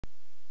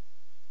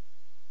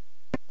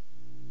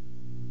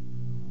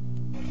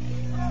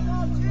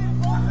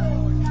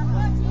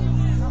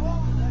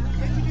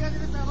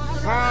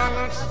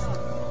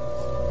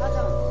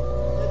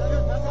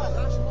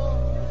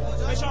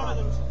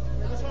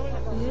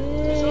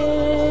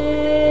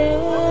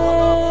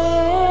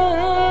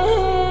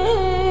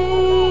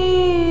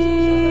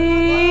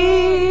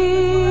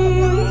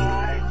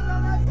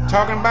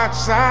like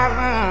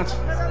silence.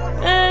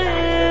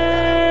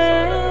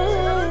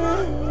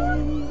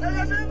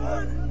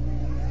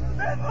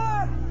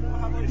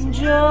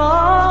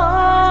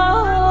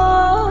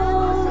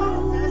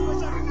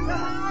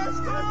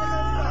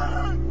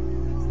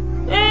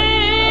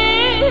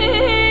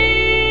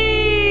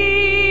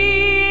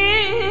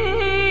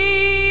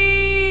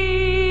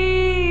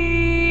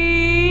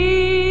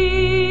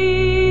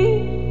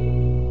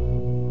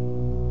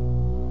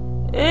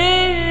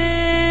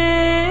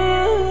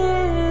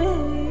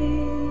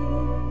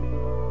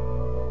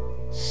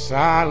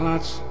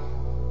 Silence,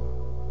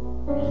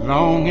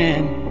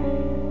 longing,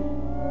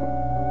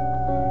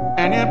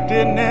 and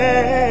emptiness.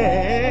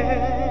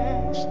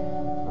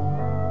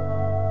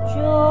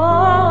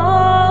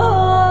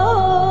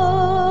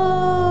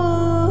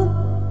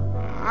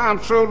 I'm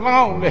so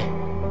lonely.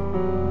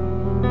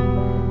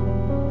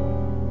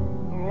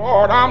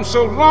 Lord, I'm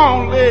so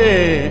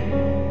lonely.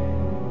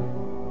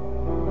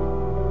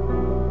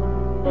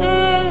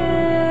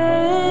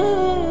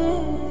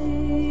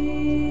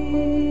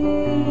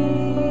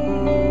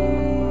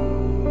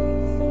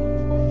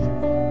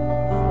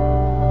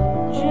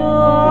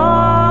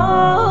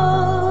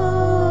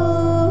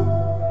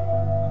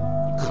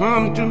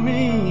 Come to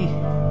me,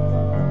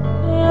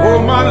 oh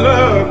my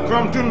love,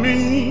 come to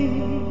me,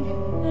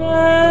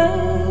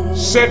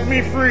 set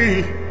me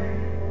free,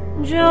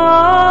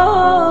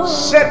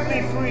 set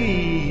me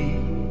free.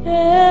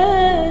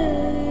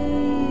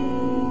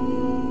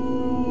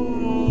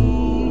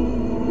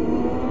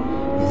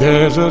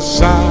 There's a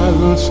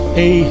silence,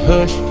 a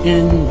hush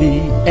in the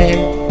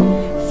air,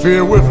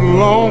 filled with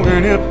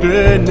longing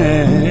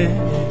emptiness.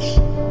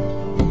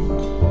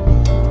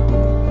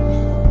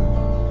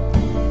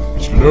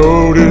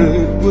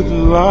 Loaded with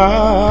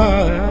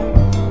light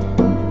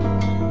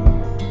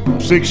from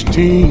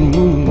 16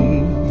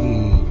 moons.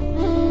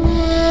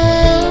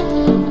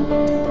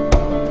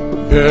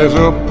 There's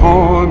a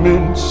poem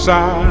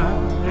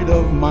inside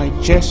of my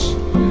chest,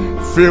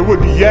 filled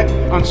with yet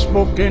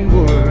unspoken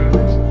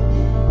words.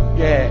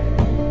 Yeah.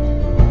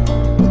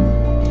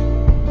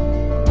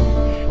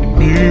 And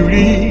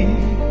beauty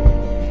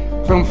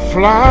from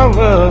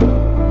flower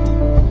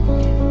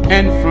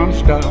and from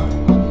star.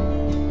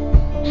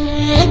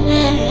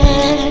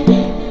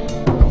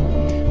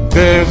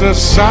 There's a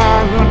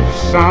silent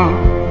song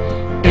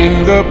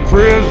in the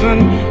prison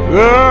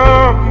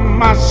of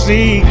my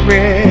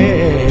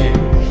secrets.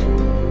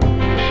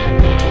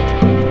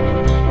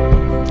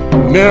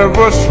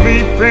 Never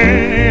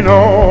sleeping,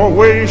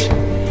 always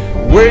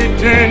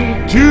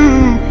waiting to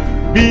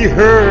be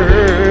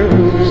heard.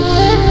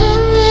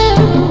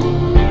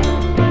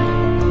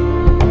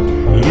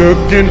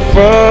 Looking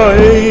for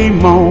a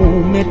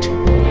moment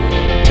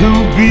to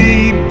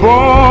be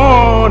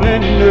born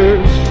and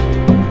nursed.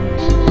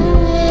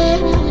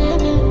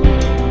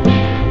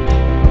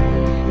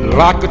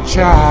 Like a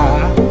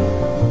child,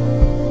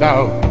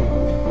 dog.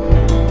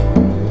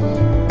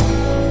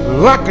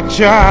 Like a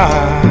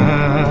child.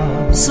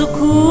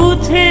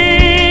 سکوت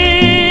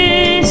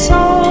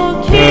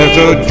ساکت. There's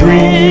a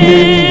dream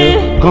in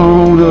the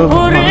corner of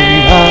my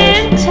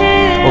eyes,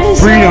 a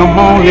freedom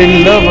only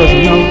lovers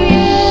know.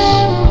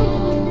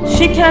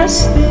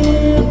 شکست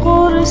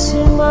قرص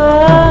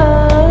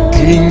من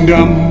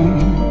Kingdom,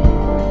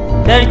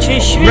 در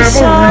چشم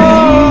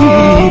memory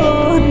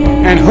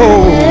and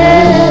hope.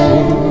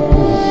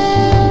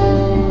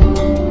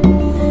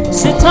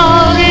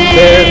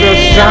 There's a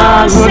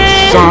silent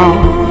song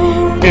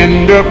in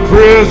the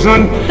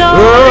prison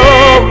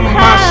of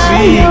my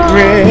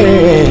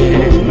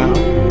secrets.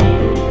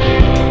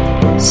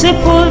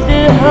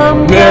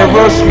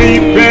 Never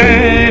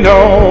sleeping,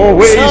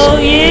 always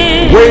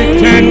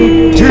waiting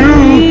to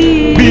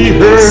be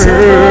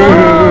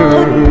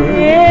heard.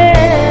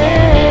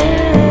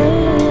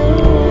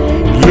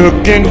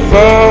 Looking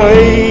for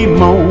a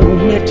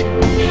moment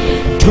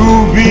to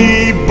be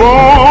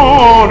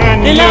born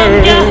and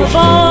nursed by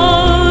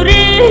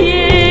you,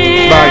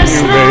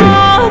 baby.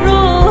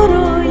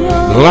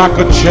 Like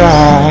a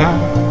child,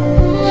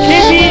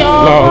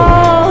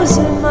 Lord,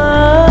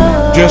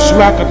 just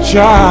like a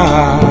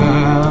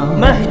child.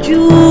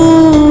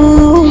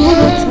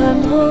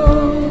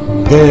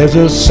 There's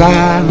a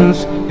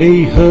silence, a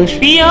hush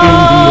in the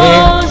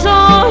air,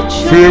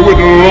 filled with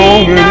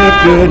longing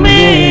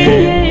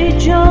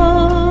emptiness.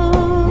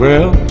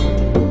 Well,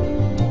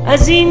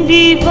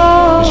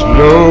 it's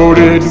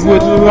loaded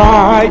with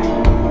light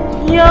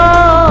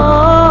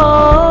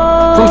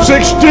from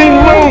 16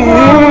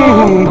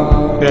 moons.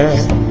 Yeah.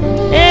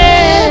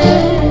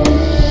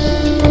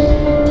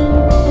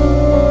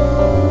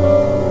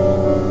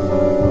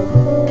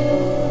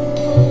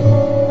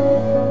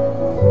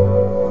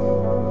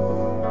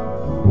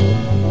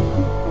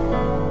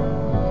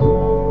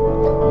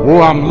 Oh,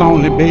 I'm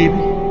lonely,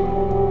 baby.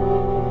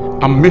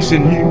 I'm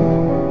missing you.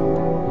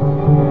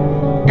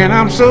 And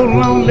I'm so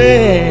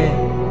lonely.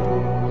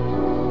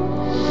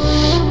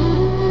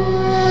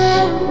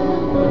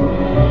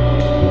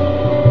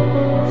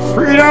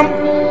 Freedom.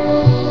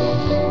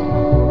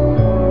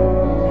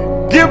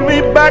 Give me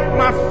back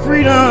my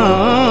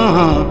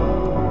freedom.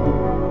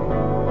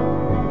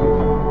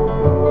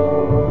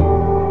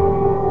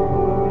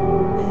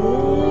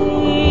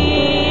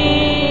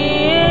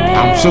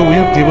 so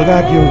empty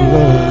without your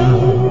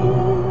love.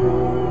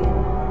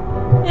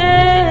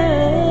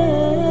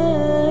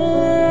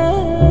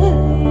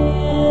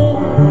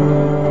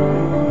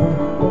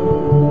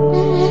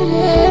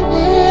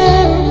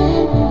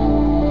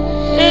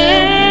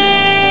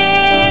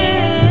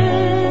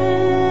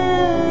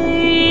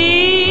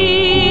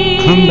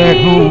 Come back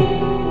home.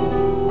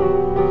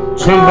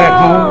 Come back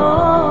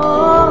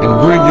home and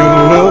bring your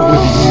love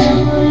with you.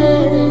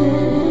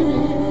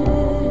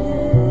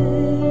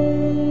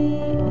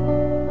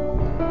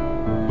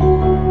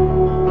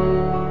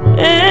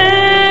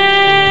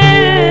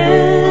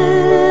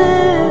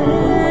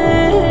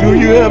 Do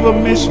you ever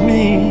miss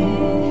me?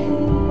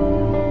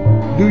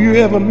 Do you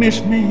ever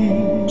miss me?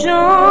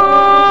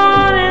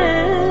 Johnny,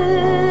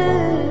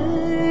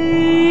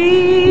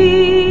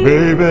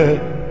 Baby,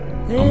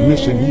 I'm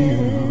missing you.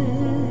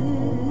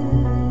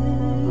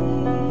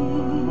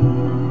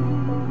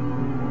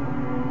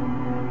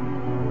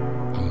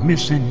 I'm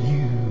missing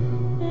you.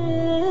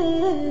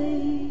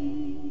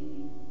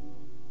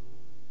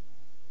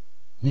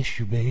 Miss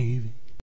you, baby.